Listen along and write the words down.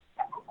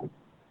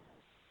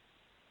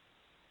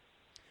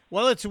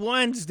Well, it's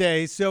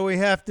Wednesday, so we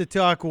have to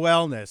talk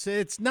wellness.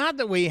 It's not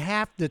that we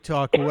have to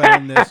talk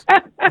wellness.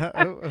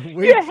 You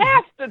We,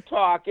 have to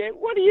talk it.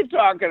 What are you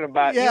talking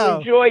about? You yeah,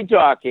 enjoy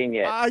talking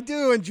it I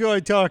do enjoy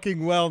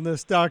talking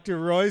wellness, Dr.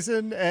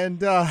 Roizen,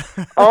 and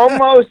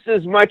almost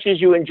as much as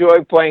you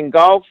enjoy playing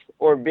golf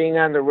or being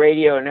on the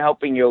radio and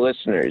helping your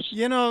listeners.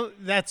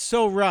 that's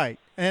so right.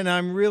 And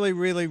I'm really,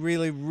 really,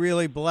 really,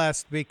 really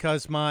blessed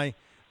because my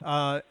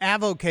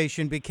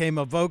avocation became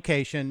a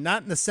vocation,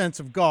 not in the sense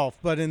of golf,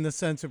 but in the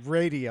sense of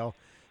radio.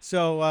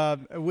 So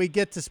we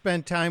get to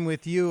spend time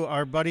with you,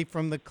 our buddy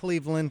from the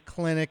Cleveland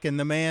Clinic, and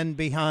the man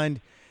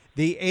behind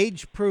the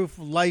Age Proof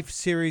Life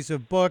series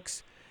of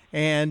books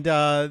and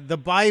the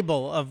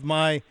Bible of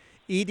my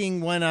Eating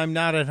When I'm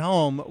Not at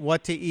Home,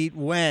 What to Eat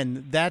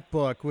When, that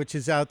book, which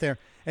is out there.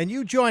 And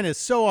you join us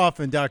so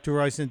often, Dr.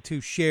 Royson, to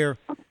share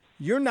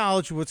your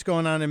knowledge of what's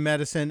going on in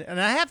medicine.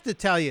 And I have to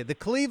tell you, the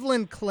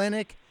Cleveland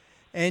Clinic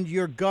and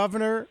your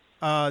governor,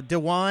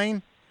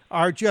 DeWine,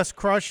 are just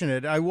crushing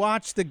it. I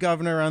watched the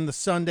governor on the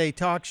Sunday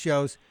talk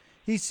shows.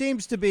 He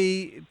seems to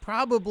be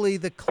probably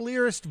the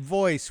clearest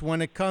voice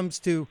when it comes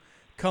to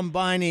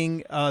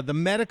combining the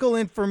medical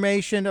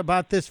information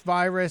about this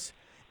virus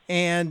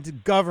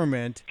and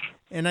government.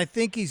 And I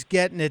think he's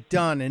getting it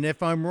done. And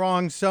if I'm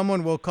wrong,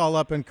 someone will call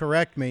up and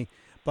correct me.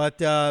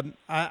 But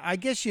I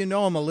guess you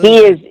know him a little He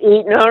is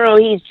bit. no,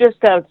 he's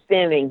just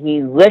outstanding.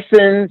 He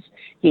listens,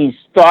 he's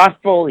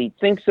thoughtful, he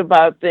thinks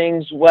about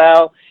things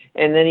well,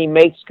 and then he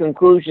makes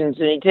conclusions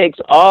and he takes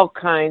all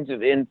kinds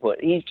of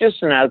input. He's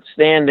just an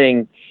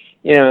outstanding,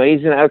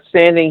 he's an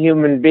outstanding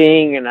human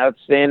being, an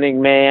outstanding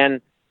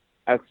man,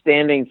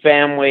 outstanding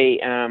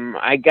family.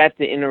 I got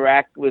to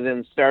interact with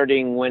him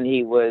starting when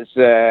he was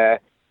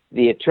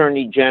the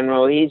attorney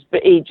general. He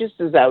just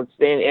is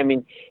outstanding. I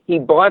mean, he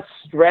bought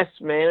stress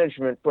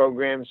management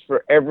programs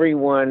for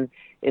everyone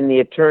in the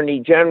attorney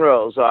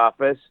general's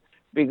office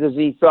because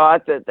he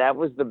thought that that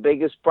was the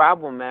biggest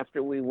problem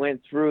after we went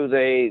through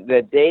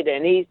the data.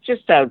 And he's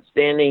just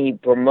outstanding. He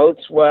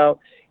promotes well.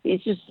 He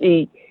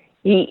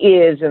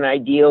is an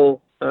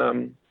ideal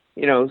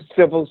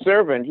civil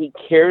servant. He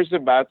cares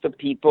about the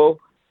people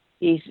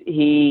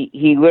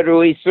he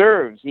literally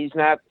serves. He's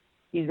not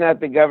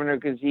the governor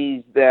because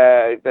he's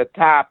the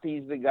top.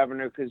 He's the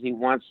governor because he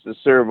wants to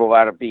serve a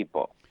lot of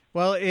people.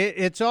 Well,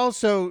 it's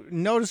also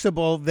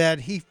noticeable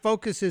that he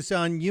focuses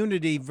on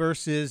unity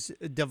versus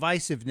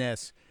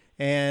divisiveness.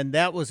 And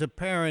that was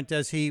apparent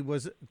as he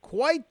was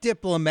quite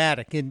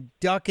diplomatic in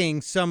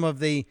ducking some of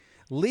the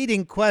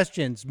leading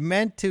questions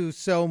meant to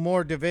sow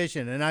more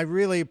division. And I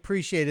really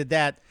appreciated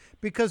that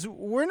because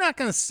we're not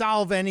going to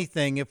solve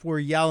anything if we're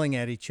yelling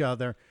at each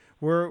other.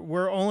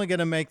 We're only going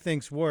to make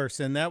things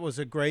worse, and that was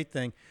a great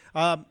thing.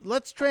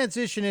 Let's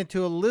transition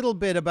into a little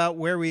bit about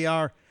where we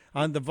are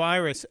on the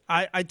virus.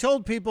 I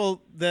told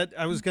people that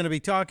I was going to be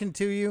talking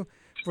to you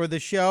for the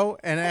show,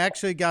 and I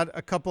actually got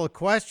a couple of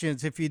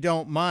questions, if you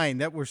don't mind,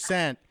 that were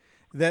sent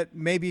that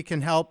maybe you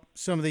can help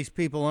some of these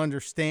people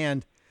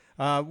understand.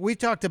 We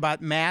talked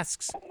about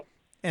masks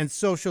and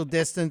social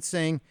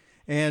distancing.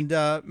 And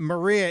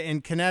Maria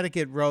in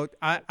Connecticut wrote,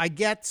 I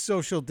get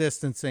social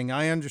distancing.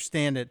 I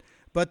understand it.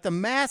 But the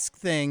mask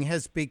thing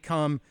has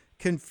become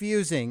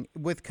confusing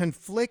with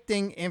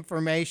conflicting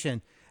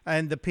information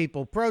and the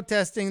people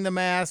protesting the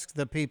masks,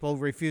 the people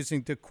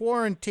refusing to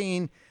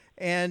quarantine.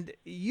 And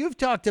you've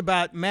talked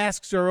about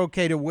masks are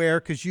okay to wear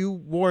because you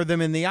wore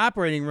them in the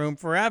operating room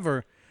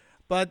forever.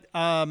 But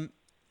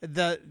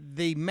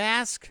the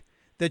mask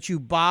that you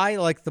buy,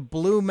 like the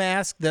blue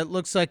mask that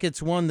looks like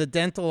it's one the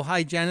dental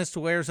hygienist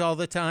wears all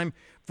the time,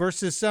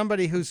 versus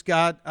somebody who's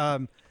got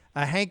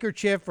a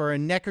handkerchief or a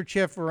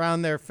neckerchief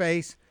around their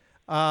face.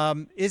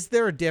 Is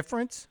there a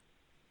difference?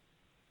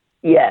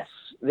 Yes,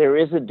 there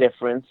is a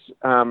difference,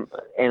 and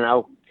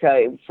I'll tell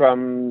you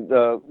from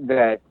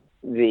the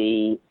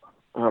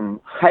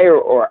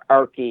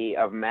hierarchy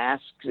of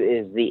masks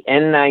is the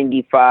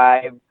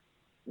N95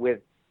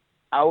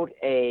 without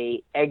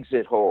a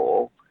exit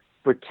hole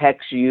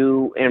protects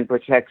you and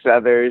protects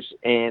others,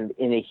 and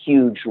in a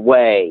huge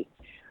way.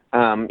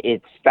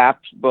 It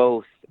stops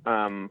both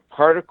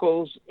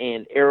particles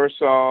and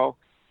aerosol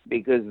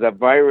because the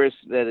virus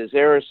that is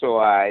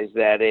aerosolized,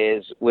 that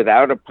is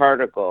without a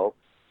particle,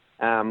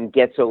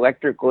 gets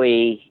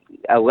electrocharged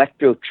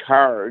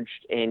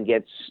and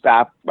gets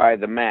stopped by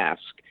the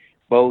mask,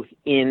 both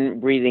in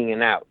breathing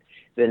and out.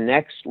 The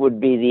next would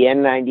be the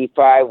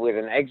N95 with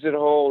an exit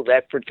hole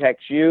that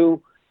protects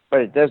you, but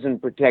it doesn't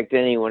protect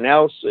anyone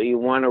else, so you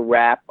want to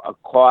wrap a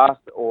cloth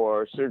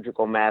or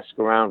surgical mask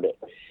around it.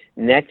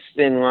 Next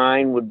in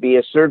line would be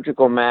a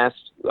surgical mask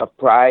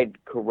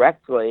applied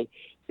correctly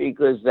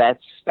because that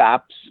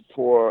stops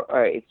for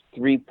it's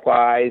 3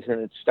 plies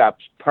and it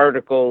stops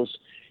particles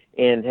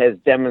and has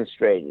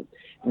demonstrated.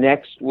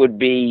 Next would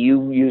be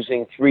you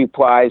using 3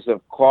 plies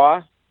of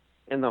cloth,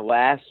 and the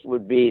last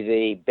would be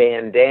the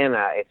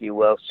bandana, if you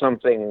will,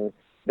 something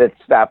that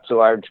stops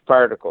large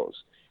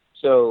particles.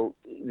 So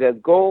the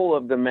goal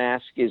of the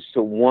mask is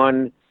to,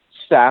 one,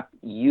 stop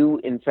you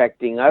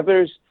infecting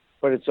others,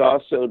 but it's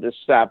also to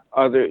stop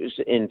others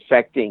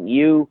infecting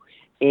you.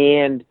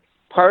 And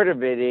part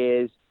of it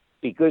is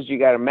because you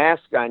got a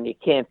mask on, you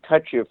can't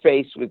touch your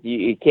face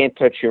you can't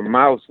touch your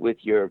mouth with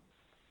your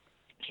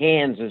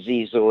hands as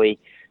easily.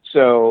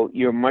 So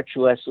you're much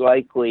less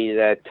likely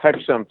to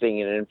touch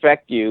something and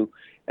infect you,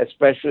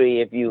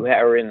 especially if you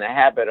are in the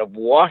habit of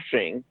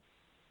washing.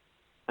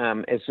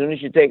 As soon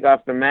as you take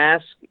off the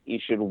mask, you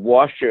should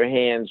wash your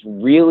hands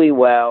really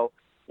well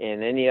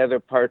and any other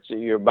parts of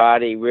your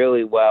body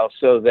really well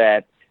so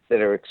that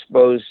are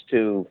exposed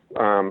to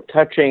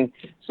touching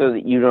so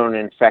that you don't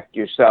infect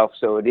yourself.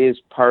 So it is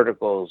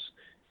particles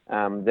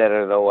that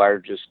are the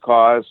largest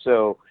cause.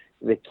 So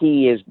the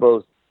key is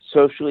both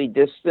socially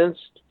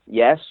distanced,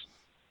 yes,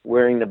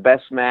 wearing the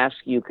best mask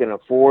you can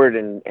afford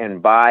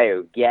and buy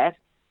or get,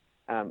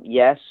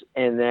 yes,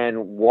 and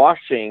then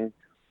washing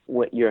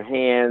with your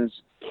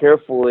hands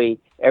carefully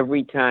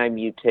every time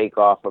you take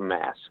off a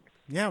mask.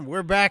 Yeah,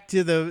 we're back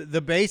to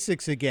the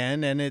basics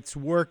again, and it's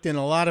worked in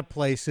a lot of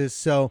places.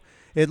 So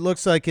it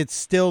looks like it's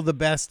still the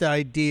best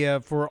idea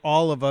for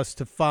all of us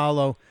to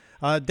follow.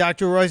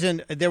 Dr.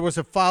 Roizen, there was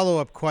a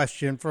follow-up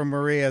question from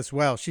Maria as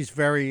well. She's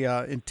very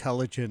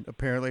intelligent,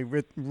 apparently.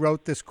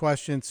 Wrote this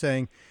question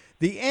saying,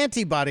 the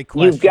antibody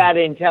question. You've got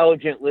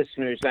intelligent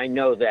listeners. I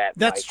know that.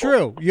 That's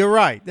Michael. true. You're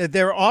right.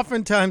 They're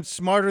oftentimes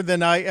smarter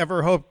than I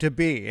ever hoped to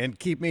be and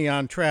keep me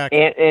on track.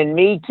 And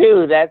me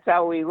too. That's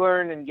how we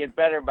learn and get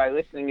better, by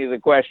listening to the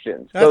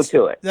questions. Go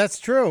to it. That's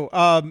true.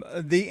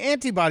 The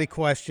antibody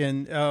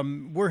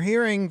question, we're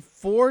hearing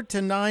 4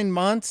 to 9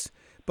 months,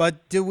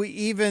 but do we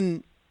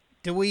even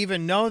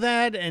know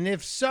that? And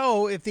if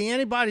so, if the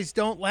antibodies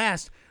don't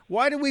last,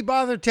 why do we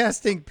bother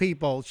testing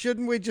people?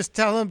 Shouldn't we just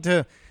tell them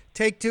to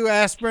take 2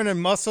 aspirin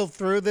and muscle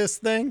through this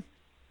thing?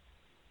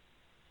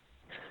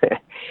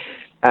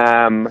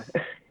 The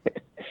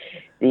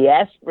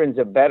aspirin's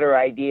a better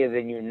idea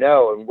than you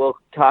know, and we'll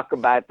talk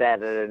about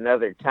that at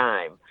another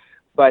time.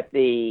 But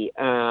we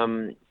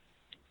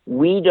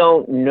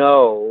don't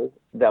know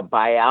the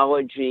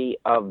biology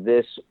of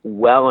this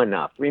well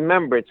enough.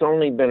 Remember, it's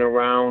only been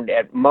around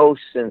at most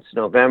since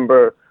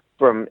November,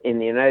 in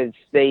the United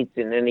States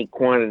in any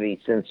quantity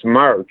since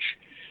March.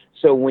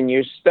 So when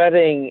you're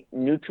studying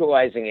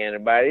neutralizing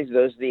antibodies,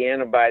 those are the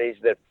antibodies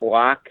that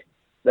block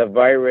the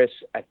virus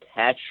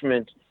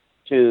attachment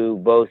to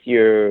both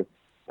your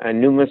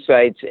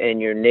pneumocytes and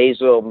your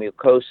nasal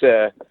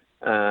mucosa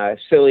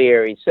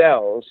ciliary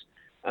cells.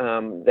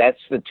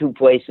 That's the 2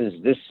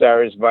 places this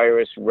SARS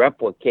virus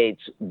replicates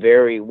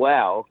very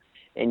well,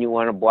 and you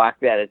want to block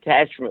that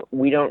attachment.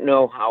 We don't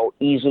know how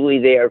easily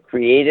they are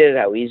created,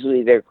 how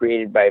easily they're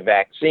created by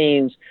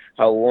vaccines,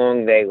 how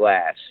long they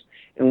last,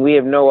 and we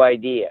have no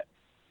idea.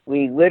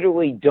 We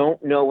literally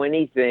don't know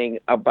anything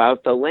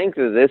about the length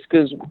of this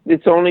because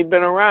it's only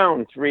been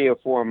around 3 or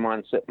 4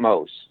 months at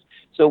most.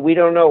 So we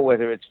don't know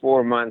whether it's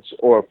 4 months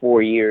or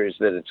 4 years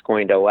that it's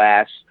going to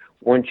last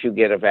once you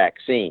get a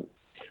vaccine.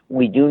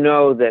 We do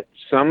know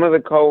some of the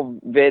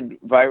COVID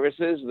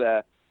viruses,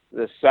 the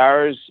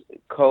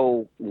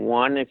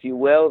SARS-CoV-1, if you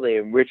will, the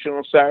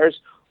original SARS,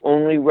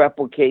 only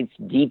replicates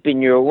deep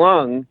in your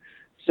lung.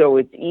 So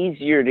it's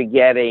easier to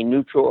get a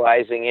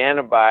neutralizing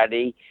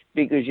antibody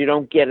because you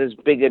don't get as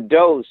big a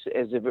dose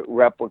as if it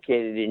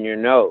replicated in your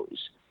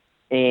nose.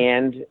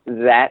 And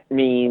that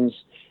means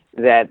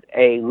that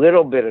a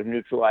little bit of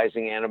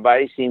neutralizing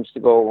antibody seems to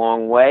go a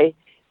long way.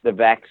 The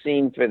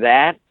vaccine for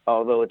that,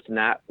 although it's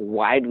not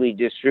widely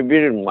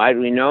distributed and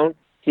widely known,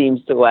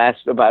 seems to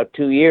last about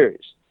 2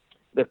 years.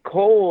 The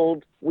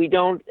cold, we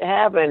don't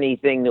have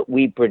anything that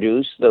we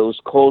produce, those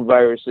cold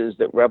viruses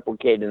that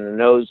replicate in the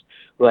nose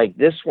like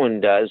this one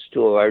does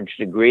to a large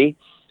degree.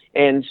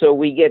 And so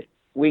we get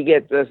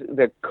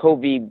the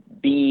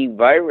COVID-B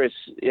virus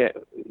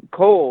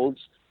colds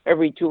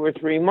every 2 or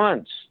 3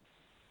 months.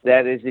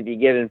 That is, if you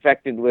get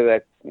infected with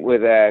a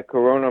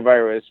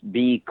coronavirus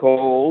B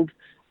cold,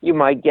 you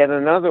might get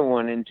another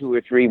one in 2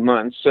 or 3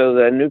 months. So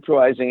the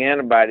neutralizing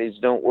antibodies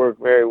don't work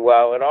very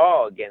well at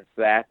all against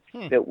that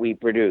we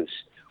produce.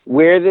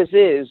 Where this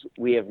is,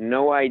 we have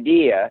no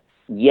idea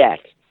yet.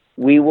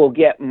 We will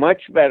get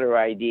much better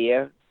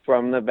idea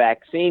from the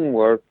vaccine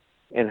work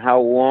and how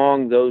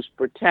long those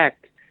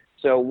protect.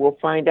 So we'll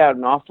find out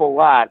an awful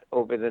lot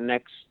over the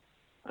next,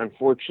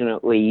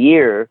 unfortunately,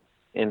 year,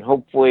 and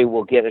hopefully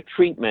we'll get a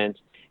treatment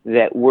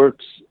that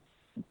works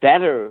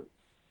better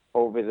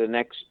over the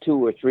next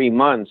 2 or 3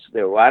 months.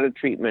 There are a lot of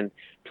treatment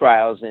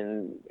trials,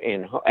 and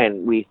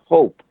we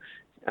hope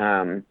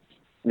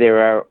there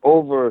are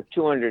over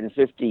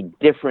 250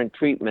 different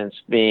treatments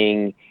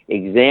being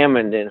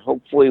examined, and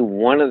hopefully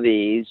one of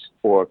these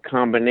or a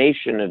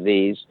combination of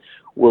these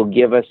will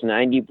give us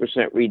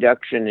 90%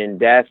 reduction in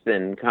death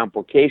and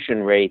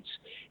complication rates,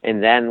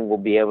 and then we'll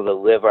be able to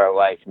live our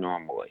life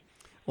normally.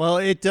 Well,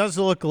 it does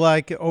look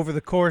like over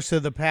the course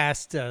of the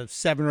past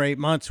 7 or 8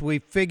 months,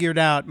 we've figured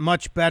out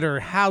much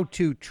better how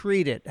to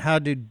treat it, how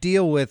to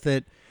deal with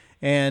it,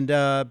 and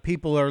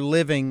people are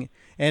living.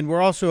 And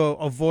we're also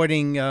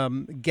avoiding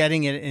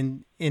getting it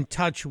in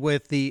touch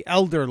with the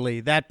elderly.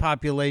 That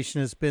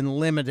population has been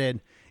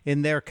limited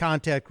in their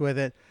contact with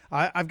it.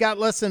 I've got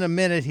less than a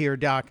minute here,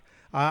 Doc.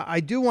 I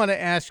do want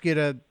to ask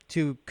you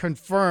to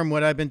confirm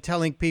what I've been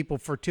telling people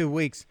for 2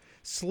 weeks.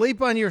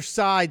 Sleep on your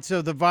side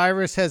so the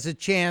virus has a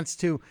chance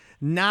to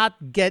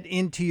not get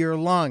into your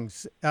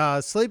lungs.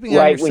 Sleeping on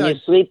Right, your when you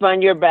side. sleep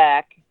on your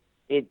back,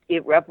 it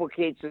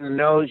replicates in the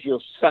nose.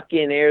 You'll suck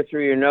in air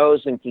through your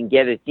nose and can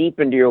get it deep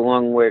into your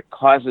lung where it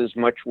causes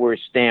much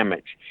worse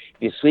damage.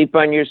 If you sleep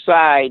on your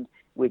side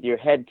with your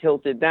head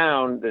tilted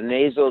down, the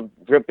nasal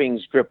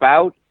drippings drip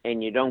out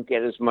and you don't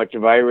get as much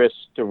virus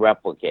to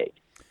replicate.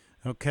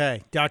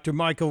 Okay. Dr.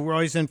 Michael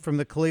Roizen from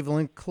the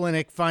Cleveland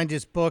Clinic. Find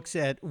his books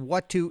at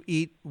What to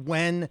Eat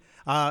When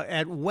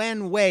at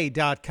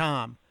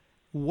whenway.com.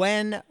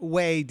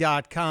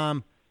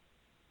 Whenway.com.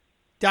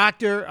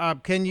 Doctor,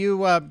 can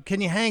you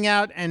hang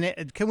out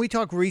and can we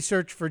talk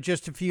research for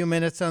just a few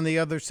minutes on the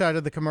other side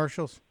of the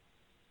commercials?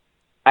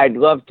 I'd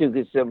love to,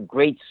 because some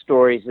great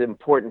stories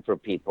important for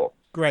people.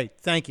 Great.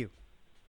 Thank you.